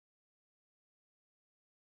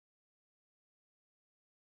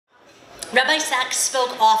Rabbi Sacks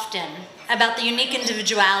spoke often about the unique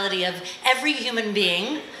individuality of every human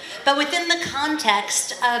being, but within the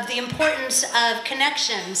context of the importance of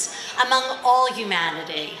connections among all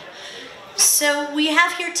humanity. So we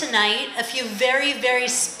have here tonight a few very, very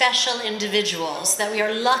special individuals that we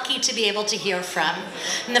are lucky to be able to hear from.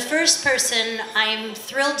 And the first person I'm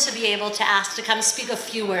thrilled to be able to ask to come speak a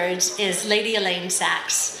few words is Lady Elaine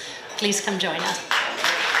Sacks. Please come join us.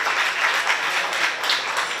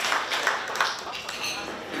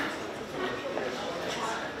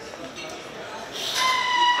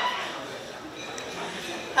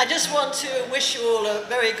 I just want to wish you all a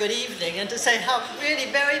very good evening and to say how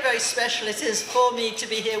really very, very special it is for me to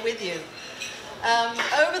be here with you.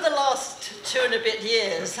 Over the last 2 and a bit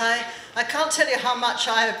years, I can't tell you how much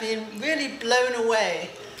I have been really blown away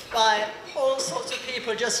by all sorts of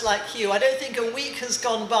people just like you. I don't think a week has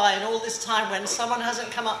gone by in all this time when someone hasn't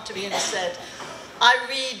come up to me and said, I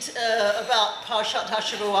read about Parshat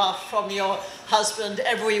HaShavua from your husband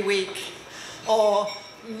every week, or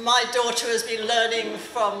my daughter has been learning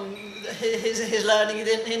from his learning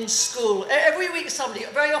in school. Every week somebody,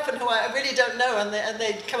 very often who I really don't know, and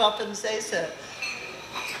they come up and say so.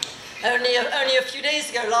 Only a few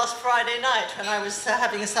days ago, last Friday night, when I was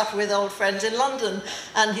having a supper with old friends in London,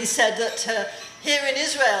 and he said that here in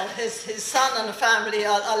Israel, his son and family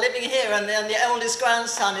are living here, and the oldest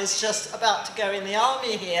grandson is just about to go in the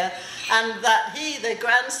army here, and that he, the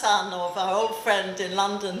grandson of our old friend in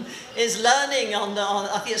London, is learning on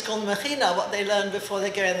I think it's called Mechina, what they learn before they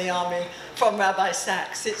go in the army, from Rabbi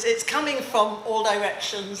Sacks. It's coming from all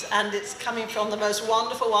directions, and it's coming from the most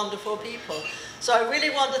wonderful, wonderful people. So I really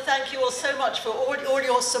want to thank you all so much for all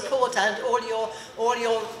your support and all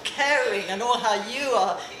your caring and all how you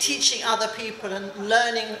are teaching other people and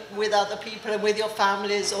learning with other people and with your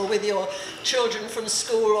families or with your children from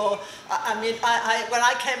school. Or when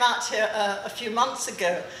I came out here a few months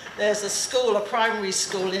ago, there's a school, a primary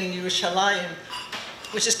school in Yerushalayim,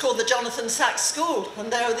 which is called the Jonathan Sacks School,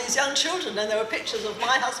 and there are these young children, and there are pictures of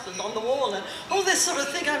my husband on the wall, and all this sort of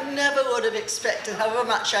thing I never would have expected, however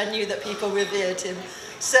much I knew that people revered him.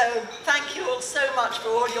 So thank you all so much for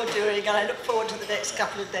all you're doing, and I look forward to the next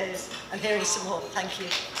couple of days and hearing some more. Thank you.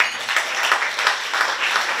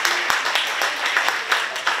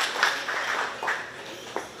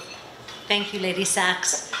 Thank you, Lady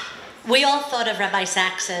Sacks. We all thought of Rabbi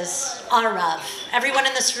Sacks as our Rav. Everyone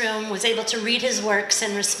in this room was able to read his works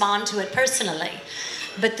and respond to it personally.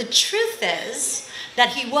 But the truth is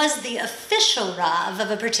that he was the official Rav of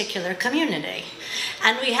a particular community.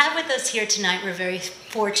 And we have with us here tonight, we're very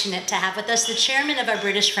fortunate to have with us the chairman of our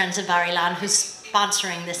British Friends of Bar Ilan, who's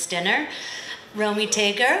sponsoring this dinner, Romy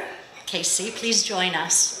Tager. Casey, please join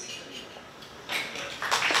us.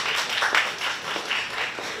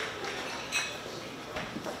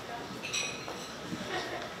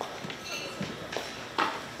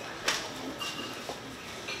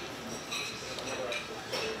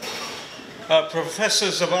 Professor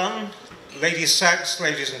Zavan, Lady Sacks,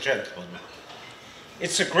 ladies and gentlemen,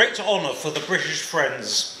 it's a great honour for the British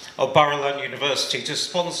Friends of Bar Ilan University to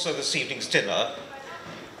sponsor this evening's dinner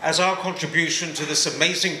as our contribution to this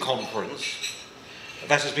amazing conference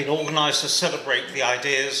that has been organised to celebrate the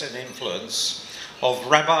ideas and influence of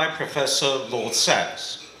Rabbi Professor Lord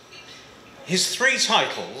Sacks. His 3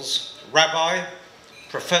 titles, Rabbi,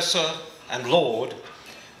 Professor and Lord,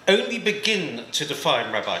 only begin to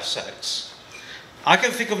define Rabbi Sacks. I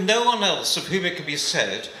can think of no one else of whom it can be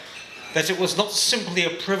said that it was not simply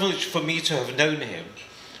a privilege for me to have known him,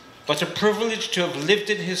 but a privilege to have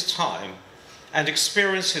lived in his time and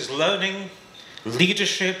experienced his learning,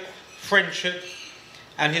 leadership, friendship,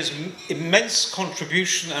 and his immense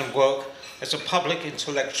contribution and work as a public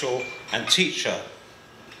intellectual and teacher.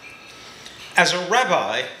 As a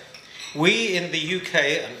rabbi, we in the UK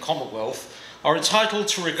and Commonwealth are entitled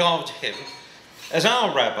to regard him as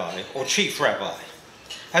our rabbi or chief rabbi.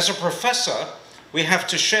 As a professor, we have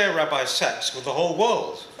to share Rabbi Sacks with the whole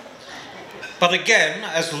world. But again,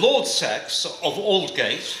 as Lord Sacks of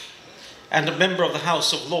Aldgate and a member of the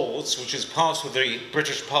House of Lords, which is part of the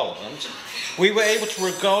British Parliament, we were able to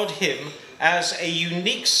regard him as a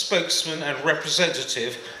unique spokesman and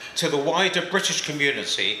representative to the wider British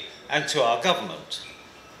community and to our government.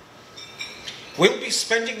 We'll be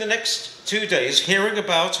spending the next 2 days hearing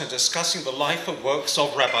about and discussing the life and works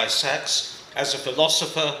of Rabbi Sacks as a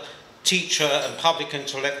philosopher, teacher and public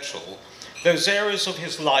intellectual. Those areas of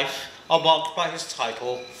his life are marked by his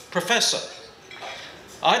title, Professor.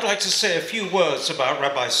 I'd like to say a few words about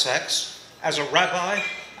Rabbi Sacks as a rabbi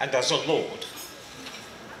and as a lord.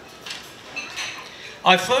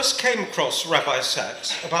 I first came across Rabbi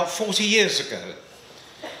Sacks about 40 years ago.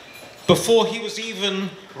 before he was even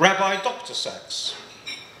Rabbi Dr. Sacks.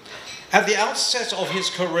 At the outset of his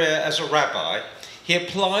career as a rabbi, he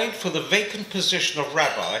applied for the vacant position of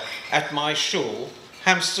rabbi at my shul,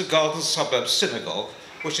 Hampstead Garden Suburb Synagogue,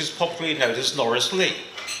 which is popularly known as Norris Lee.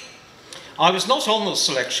 I was not on the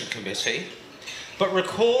selection committee, but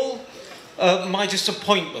recall my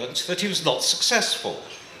disappointment that he was not successful.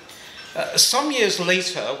 Some years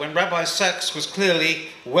later, when Rabbi Sacks was clearly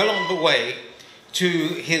well on the way to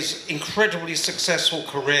his incredibly successful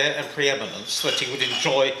career and preeminence that he would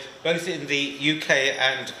enjoy both in the UK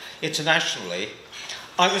and internationally,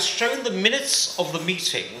 I was shown the minutes of the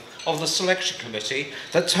meeting of the selection committee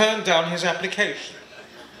that turned down his application.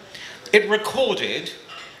 It recorded,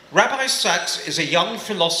 "Rabbi Sacks is a young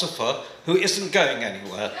philosopher who isn't going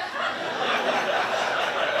anywhere."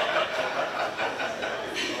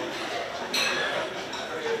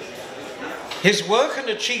 His work and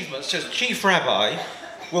achievements as chief rabbi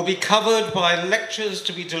will be covered by lectures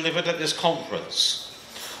to be delivered at this conference.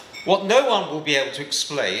 What no one will be able to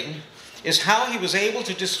explain is how he was able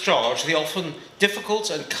to discharge the often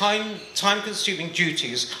difficult and time-consuming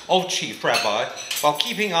duties of chief rabbi while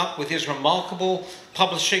keeping up with his remarkable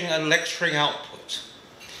publishing and lecturing output.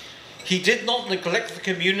 He did not neglect the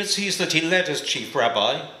communities that he led as chief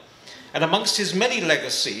rabbi, and amongst his many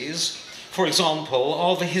legacies, for example,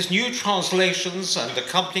 are his new translations and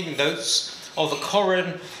accompanying notes of the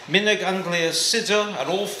Koren, Minhag Anglia Siddur, and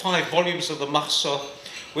all 5 volumes of the Mahzor,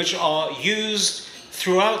 which are used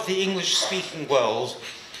throughout the English-speaking world,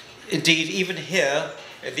 indeed even here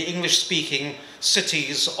in the English-speaking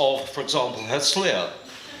cities of, for example, Herzliya.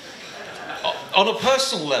 On a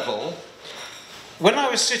personal level, when I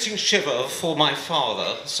was sitting shiva for my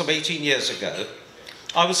father some 18 years ago,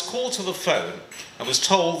 I was called to the phone and was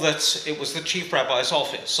told that it was the chief rabbi's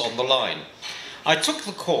office on the line. I took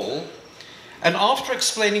the call, and after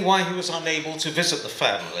explaining why he was unable to visit the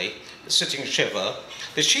family, sitting shiva,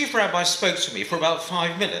 the chief rabbi spoke to me for about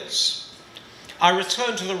 5 minutes. I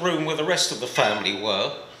returned to the room where the rest of the family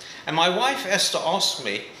were, and my wife Esther asked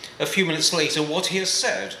me a few minutes later what he had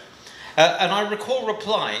said. And I recall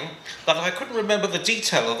replying that I couldn't remember the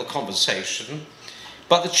detail of the conversation,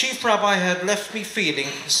 but the chief rabbi had left me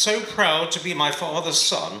feeling so proud to be my father's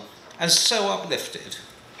son and so uplifted.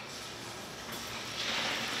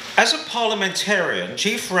 As a parliamentarian,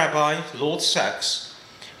 Chief Rabbi Lord Sacks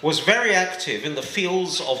was very active in the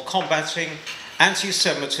fields of combating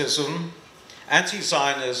anti-Semitism,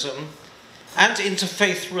 anti-Zionism, and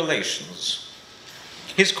interfaith relations.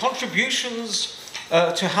 His contributions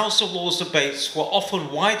to House of Lords debates were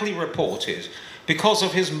often widely reported because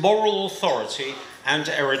of his moral authority and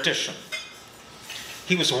erudition.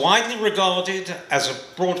 He was widely regarded as a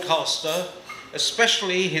broadcaster,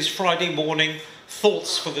 especially his Friday morning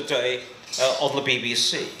Thoughts for the Day on the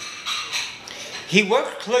BBC. He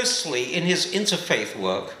worked closely in his interfaith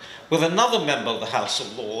work with another member of the House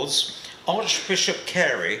of Lords, Archbishop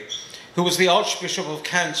Carey, who was the Archbishop of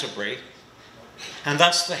Canterbury, and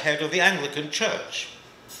that's the head of the Anglican Church.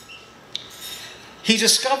 He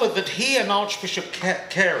discovered that he and Archbishop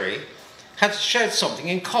Carey had shared something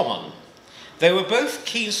in common. They were both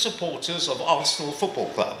keen supporters of Arsenal Football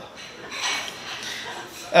Club.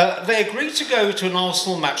 They agreed to go to an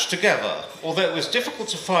Arsenal match together, although it was difficult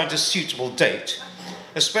to find a suitable date,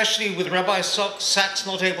 especially with Rabbi Sacks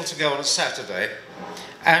not able to go on a Saturday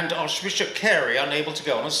and Archbishop Carey unable to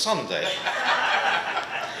go on a Sunday.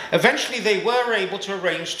 Eventually they were able to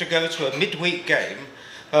arrange to go to a midweek game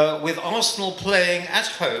with Arsenal playing at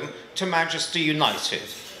home to Manchester United.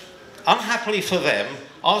 Unhappily for them,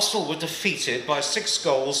 Arsenal were defeated by 6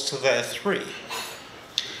 goals to their 3.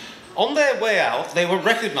 On their way out, they were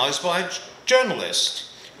recognised by a journalist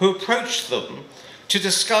who approached them to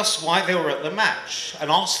discuss why they were at the match and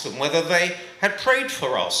asked them whether they had prayed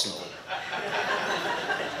for Arsenal.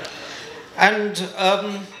 And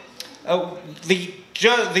the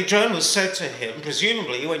journalist said to him,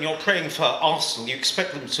 presumably when you're praying for Arsenal, you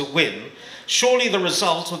expect them to win. Surely the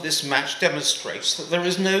result of this match demonstrates that there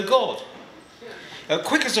is no God.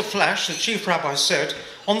 Quick as a flash, the chief rabbi said,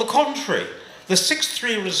 on the contrary, the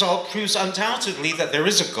 6-3 result proves undoubtedly that there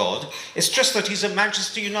is a God. It's just that he's a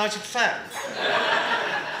Manchester United fan.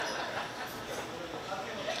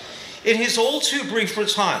 In his all too brief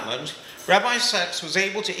retirement, Rabbi Sacks was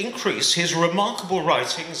able to increase his remarkable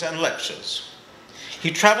writings and lectures.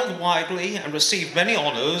 He travelled widely and received many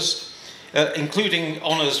honours, including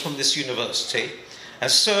honours from this university, and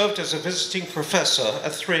served as a visiting professor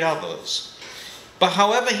at 3 others. But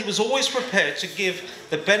however, he was always prepared to give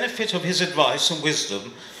the benefit of his advice and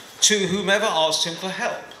wisdom to whomever asked him for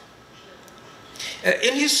help.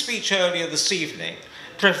 In his speech earlier this evening,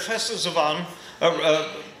 Professor Zavan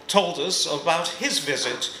told us about his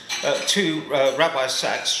visit to Rabbi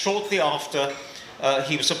Sacks shortly after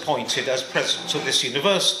he was appointed as president of this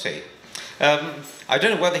university. I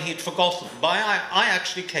don't know whether he'd forgotten, but I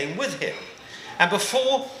actually came with him. And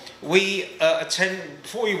before we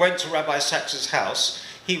went to Rabbi Sacks' house,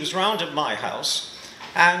 he was round at my house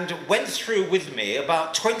and went through with me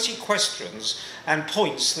about 20 questions and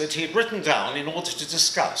points that he had written down in order to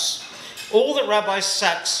discuss. All that Rabbi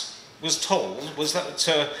Sacks was told was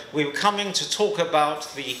that we were coming to talk about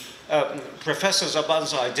the Professor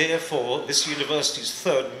Zaban's idea for this university's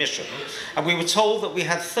third mission, and we were told that we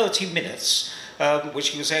had 30 minutes, which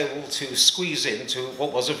he was able to squeeze into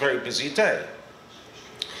what was a very busy day.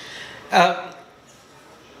 And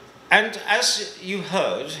as you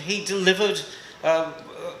heard, he delivered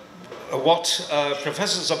what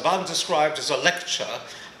Professor Zaban described as a lecture,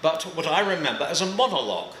 but what I remember as a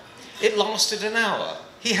monologue. It lasted an hour.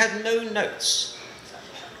 He had no notes.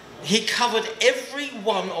 He covered every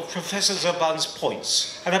one of Professor Zaban's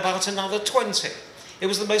points and about another 20. It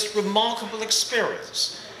was the most remarkable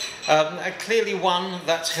experience, and clearly one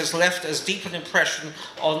that has left as deep an impression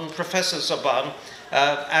on Professor Zaban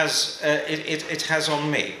as it has on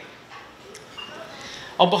me.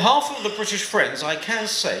 On behalf of the British Friends, I can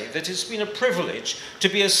say that it's been a privilege to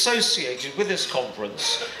be associated with this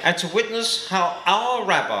conference and to witness how our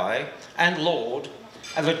Rabbi and Lord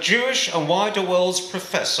and the Jewish and wider world's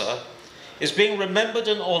professor is being remembered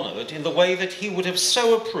and honoured in the way that he would have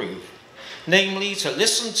so approved, namely to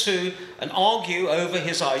listen to and argue over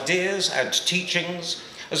his ideas and teachings,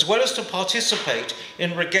 as well as to participate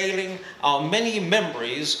in regaling our many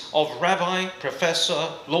memories of Rabbi Professor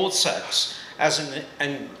Lord Sacks as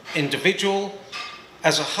an individual,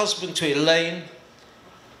 as a husband to Elaine,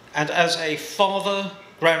 and as a father,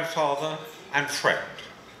 grandfather, and friend.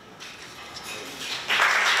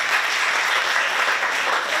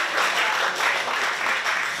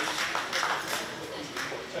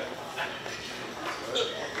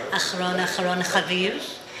 Achron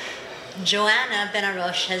Chaviv. Joanna Ben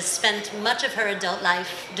Arosh has spent much of her adult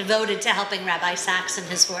life devoted to helping Rabbi Sacks in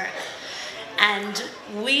his work. And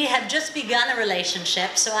we have just begun a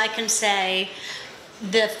relationship, so I can say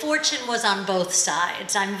the fortune was on both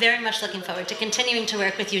sides. I'm very much looking forward to continuing to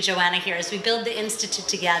work with you, Joanna, here as we build the Institute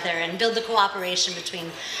together and build the cooperation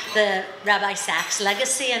between the Rabbi Sacks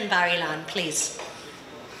legacy and Bar Ilan. Please.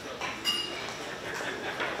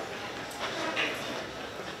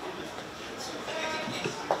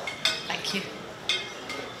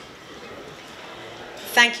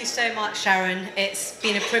 Thank you so much, Sharon. It's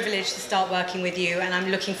been a privilege to start working with you, and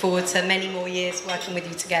I'm looking forward to many more years working with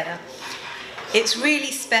you together. It's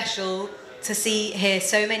really special to see here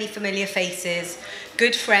so many familiar faces,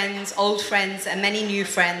 good friends, old friends, and many new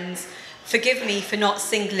friends. Forgive me for not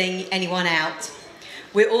singling anyone out.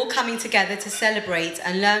 We're all coming together to celebrate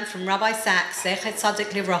and learn from Rabbi Sacks, Zecher Tzadik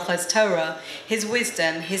Livracha's Torah, his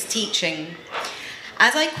wisdom, his teaching.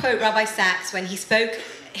 As I quote Rabbi Sacks when he spoke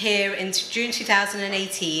here in June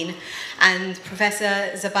 2018, and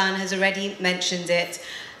Professor Zaban has already mentioned it,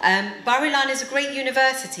 Bar Ilan is a great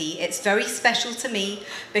university. It's very special to me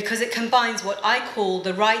because it combines what I call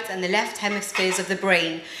the right and the left hemispheres of the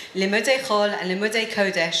brain, Limudei Chol and Limudei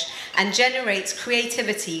Kodesh, and generates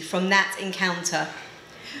creativity from that encounter.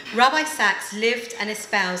 Rabbi Sacks lived and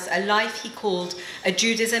espoused a life he called a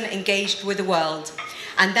Judaism engaged with the world,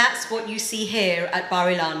 and that's what you see here at Bar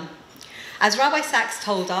Ilan. As Rabbi Sacks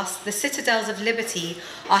told us, the citadels of liberty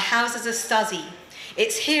are houses of study.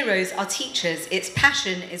 Its heroes are teachers, its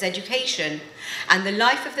passion is education, and the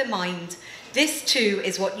life of the mind. This too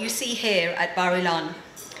is what you see here at Bar Ilan.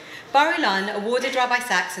 Bar Ilan awarded Rabbi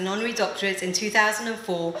Sacks an honorary doctorate in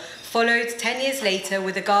 2004, followed 10 years later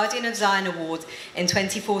with the Guardian of Zion Award in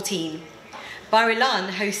 2014. Bar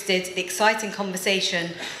Ilan hosted the exciting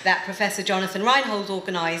conversation that Professor Jonathan Reinhold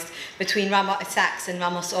organised between Rabbi Sacks and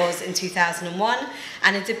Ramos Oz in 2001,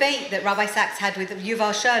 and a debate that Rabbi Sacks had with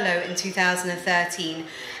Yuval Sherlow in 2013.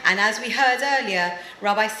 And as we heard earlier,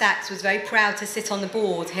 Rabbi Sacks was very proud to sit on the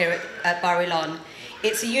board here at Bar Ilan.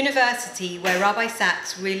 It's a university where Rabbi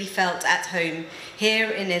Sacks really felt at home, here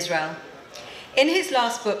in Israel. In his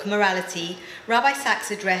last book, Morality, Rabbi Sacks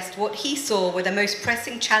addressed what he saw were the most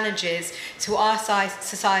pressing challenges to our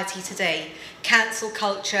society today: cancel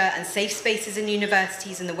culture and safe spaces in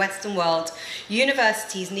universities in the Western world.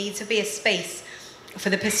 Universities need to be a space for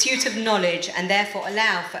the pursuit of knowledge and therefore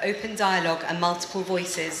allow for open dialogue and multiple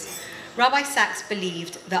voices. Rabbi Sacks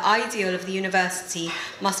believed the ideal of the university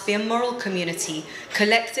must be a moral community,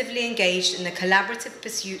 collectively engaged in the collaborative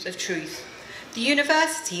pursuit of truth. The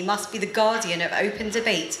university must be the guardian of open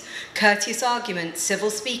debate, courteous argument, civil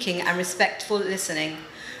speaking, and respectful listening.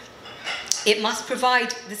 It must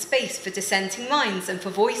provide the space for dissenting minds and for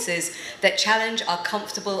voices that challenge our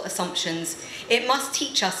comfortable assumptions. It must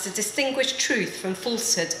teach us to distinguish truth from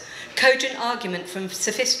falsehood, cogent argument from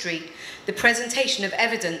sophistry, the presentation of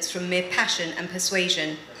evidence from mere passion and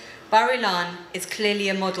persuasion. Bar-Ilan is clearly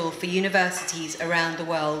a model for universities around the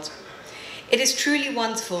world. It is truly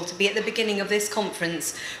wonderful to be at the beginning of this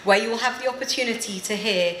conference, where you will have the opportunity to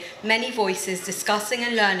hear many voices discussing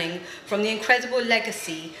and learning from the incredible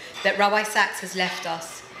legacy that Rabbi Sacks has left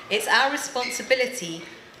us. It's our responsibility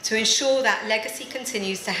to ensure that legacy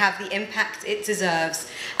continues to have the impact it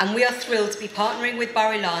deserves, and we are thrilled to be partnering with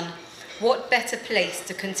Bar-Ilan. What better place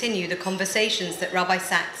to continue the conversations that Rabbi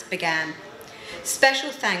Sacks began?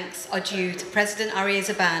 Special thanks are due to President Aryeh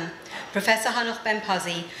Zaban, Professor Hanoch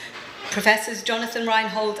Ben-Pazi, Professors Jonathan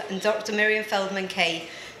Reinhold and Dr. Miriam Feldman-Kay,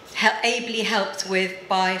 ably helped with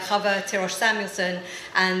by Chava Tirosh Samuelson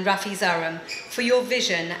and Rafi Zaram, for your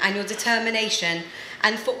vision and your determination,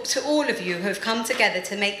 and to all of you who have come together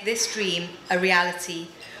to make this dream a reality.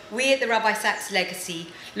 We at the Rabbi Sacks Legacy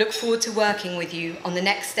look forward to working with you on the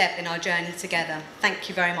next step in our journey together. Thank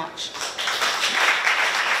you very much.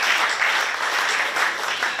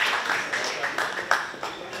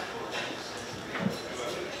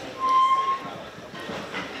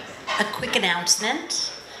 A quick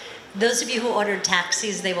announcement. Those of you who ordered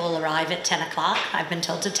taxis, they will arrive at 10 o'clock, I've been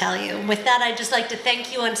told to tell you. With that, I'd just like to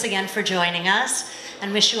thank you once again for joining us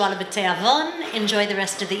and wish you all a b'tei avon. Enjoy the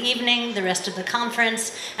rest of the evening, the rest of the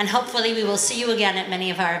conference, and hopefully we will see you again at many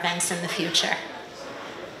of our events in the future.